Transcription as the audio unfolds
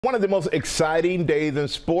One of the most exciting days in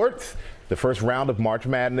sports. The first round of March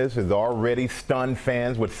Madness has already stunned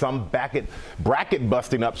fans with some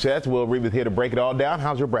bracket-busting upsets. Will Reeves here to break it all down.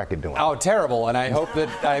 How's your bracket doing? Oh, terrible. And I hope that,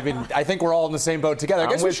 I think we're all in the same boat together. I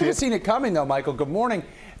guess we should have seen it coming, though, Michael. Good morning.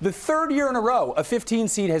 The third year in a row, a 15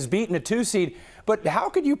 seed has beaten a 2 seed. But how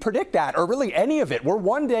could you predict that, or really any of it? We're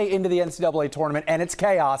one day into the NCAA tournament, and it's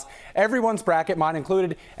chaos. Everyone's bracket, mine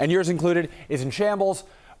included, and yours included, is in shambles.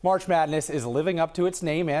 March Madness is living up to its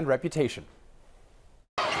name and reputation.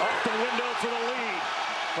 Off the window for the lead.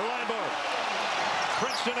 Orlando.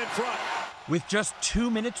 Princeton in front. With just 2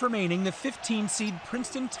 minutes remaining, the 15-seed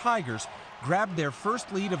Princeton Tigers grabbed their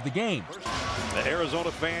first lead of the game. The Arizona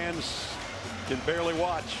fans can barely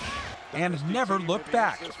watch. And never looked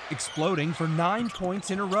back, exploding for 9 points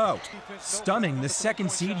in a row, stunning the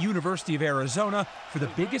second-seed University of Arizona for the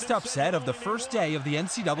biggest upset of the first day of the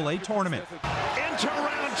NCAA tournament. Into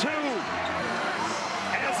round 2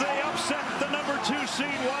 as they upset the number 2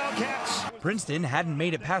 seed Wildcats. Princeton hadn't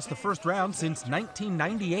made it past the first round since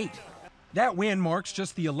 1998. That win marks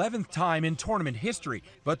just the 11th time in tournament history,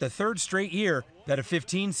 but the third straight year that a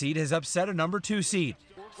 15 seed has upset a number 2 seed.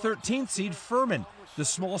 13th seed Furman, the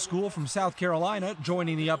small school from South Carolina,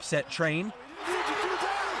 joining the upset train.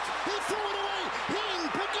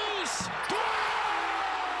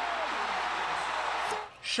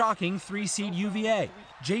 Shocking 3-seed UVA.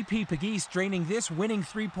 J.P. Pegues draining this winning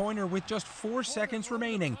three-pointer with just 4 seconds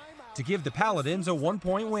remaining to give the Paladins a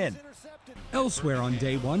 1-point win. Elsewhere on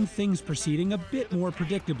day one, things proceeding a bit more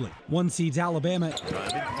predictably. 1 seeds Alabama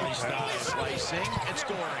Slicing and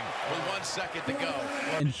scoring with 1 second to go.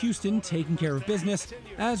 And Houston taking care of business,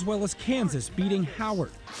 as well as Kansas beating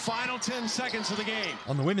Howard. Final 10 seconds of the game.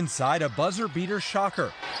 On the women's side, a buzzer beater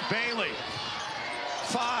shocker. Bailey,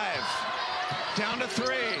 5, down to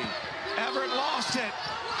 3. Everett lost it.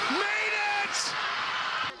 Made it!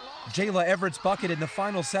 Jayla Everett's bucket in the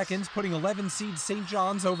final seconds, putting 11-seed St.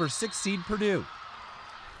 John's over 6-seed Purdue.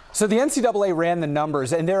 So the NCAA ran the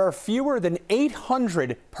numbers, and there are fewer than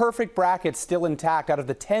 800 perfect brackets still intact out of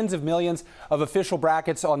the tens of millions of official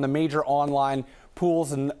brackets on the major online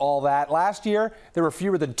pools and all that. Last year, there were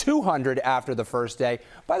fewer than 200 after the first day.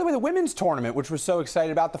 By the way, the women's tournament, which we're so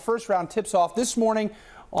excited about, the first round tips off this morning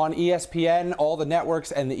on ESPN, all the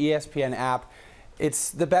networks, and the ESPN app.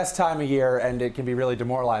 It's the best time of year, and it can be really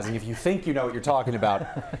demoralizing. If you think you know what you're talking about,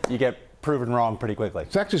 you get proven wrong pretty quickly.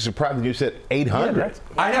 It's actually surprising you said 800.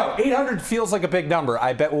 I know, 800 feels like a big number.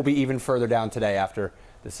 I bet we'll be even further down today after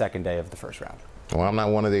the second day of the first round. Well, I'm not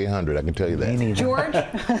one of the 800, I can tell you that. George?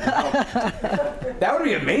 That would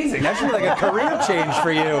be amazing. That should be like a career change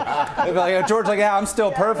for you. Like, George, like, yeah, I'm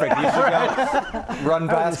still perfect. You should go run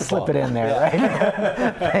basketball. Slip it in there,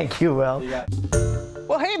 right? Thank you, Will.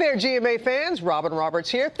 Well, hey there, GMA fans. Robin Roberts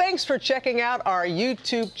here. Thanks for checking out our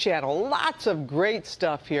YouTube channel. Lots of great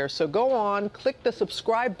stuff here. So go on, click the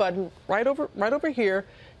subscribe button right over here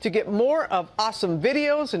to get more of awesome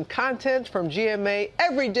videos and content from GMA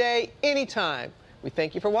every day, anytime. We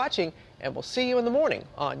thank you for watching, and we'll see you in the morning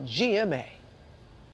on GMA.